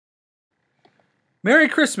Merry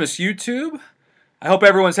Christmas, YouTube! I hope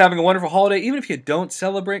everyone's having a wonderful holiday. Even if you don't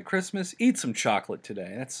celebrate Christmas, eat some chocolate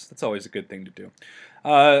today. That's always a good thing to do.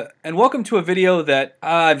 And welcome to a video that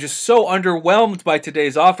I'm just so underwhelmed by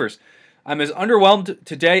today's offers. I'm as underwhelmed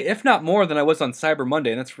today, if not more, than I was on Cyber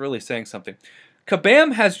Monday, and that's really saying something.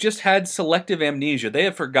 Kabam has just had selective amnesia. They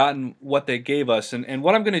have forgotten what they gave us, and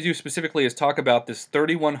what I'm going to do specifically is talk about this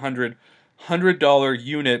 $3,100 $100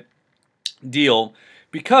 unit deal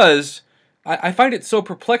because I find it so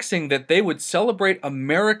perplexing that they would celebrate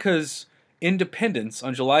America's independence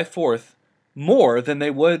on July 4th more than they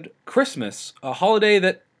would Christmas, a holiday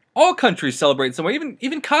that all countries celebrate in some way.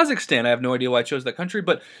 Even Kazakhstan, I have no idea why I chose that country,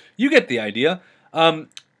 but you get the idea.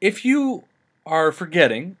 If you are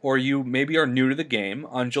forgetting, or you maybe are new to the game,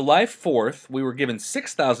 on July 4th, we were given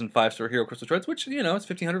 6,000 5-star Hero Crystal Shards, which, you know, it's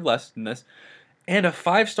 1,500 less than this, and a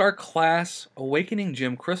 5-star class Awakening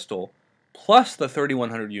Gem Crystal, plus the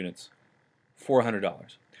 3,100 units. $400.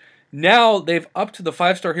 Now they've upped the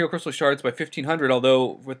 5-star Hero Crystal Shards by 1,500,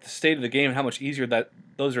 although with the state of the game and how much easier that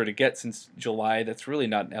those are to get since July, that's really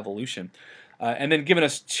not an evolution. And then given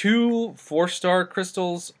us 2 4-star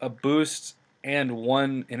crystals, a boost, and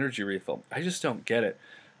 1 energy refill. I just don't get it.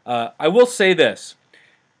 I will say this.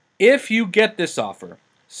 If you get this offer,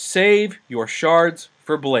 save your shards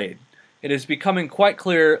for Blade. It is becoming quite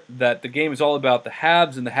clear that the game is all about the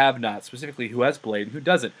haves and the have-nots, specifically who has Blade and who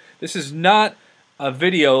doesn't. This is not a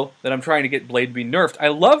video that I'm trying to get Blade to be nerfed. I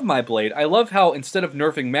love my Blade. I love how instead of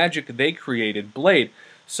nerfing magic, they created Blade.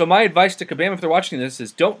 So my advice to Kabam, if they're watching this,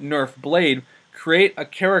 is don't nerf Blade. Create a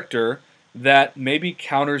character that maybe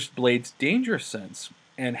counters Blade's danger sense.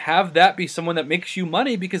 And have that be someone that makes you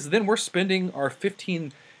money, because then we're spending our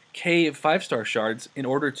 15K 5-star shards in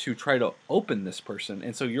order to try to open this person,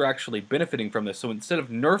 and so you're actually benefiting from this. So instead of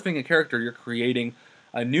nerfing a character, you're creating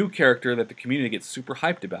a new character that the community gets super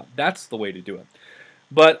hyped about. That's the way to do it.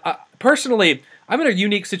 But personally, I'm in a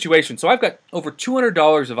unique situation. So I've got over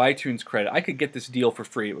 $200 of iTunes credit. I could get this deal for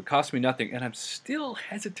free. It would cost me nothing, and I'm still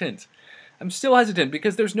hesitant. I'm still hesitant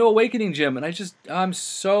because there's no Awakening Gem, and I'm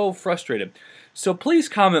so frustrated. So please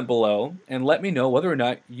comment below and let me know whether or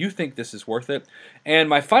not you think this is worth it. And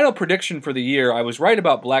my final prediction for the year, I was right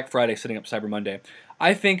about Black Friday setting up Cyber Monday.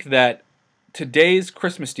 I think that today's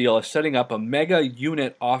Christmas deal is setting up a mega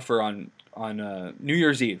unit offer on New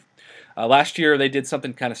Year's Eve. Last year they did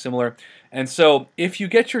something kind of similar. And so if you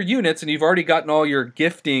get your units and you've already gotten all your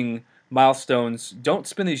gifting milestones, don't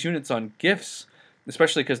spend these units on gifts,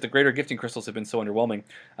 especially because the greater gifting crystals have been so underwhelming.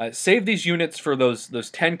 Save these units for those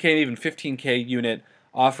 10K, even 15K unit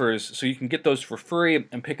offers, so you can get those for free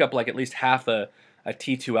and pick up like at least half a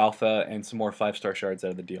T2 Alpha and some more 5-star shards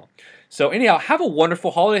out of the deal. So anyhow, have a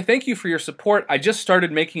wonderful holiday. Thank you for your support. I just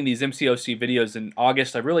started making these MCOC videos in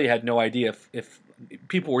August. I really had no idea if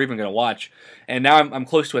people were even going to watch. And now I'm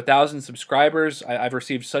close to 1,000 subscribers. I've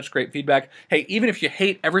received such great feedback. Hey, even if you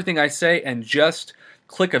hate everything I say and just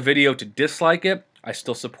click a video to dislike it, I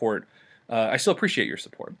still support. I still appreciate your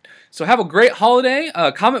support. So have a great holiday.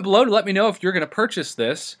 Comment below to let me know if you're going to purchase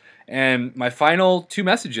this. And my final 2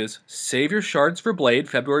 messages: save your shards for Blade,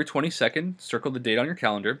 February 22nd. Circle the date on your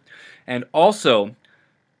calendar. And also,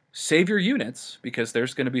 save your units, because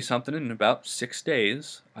there's going to be something in about 6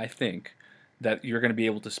 days, I think, that you're going to be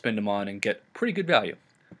able to spend them on and get pretty good value.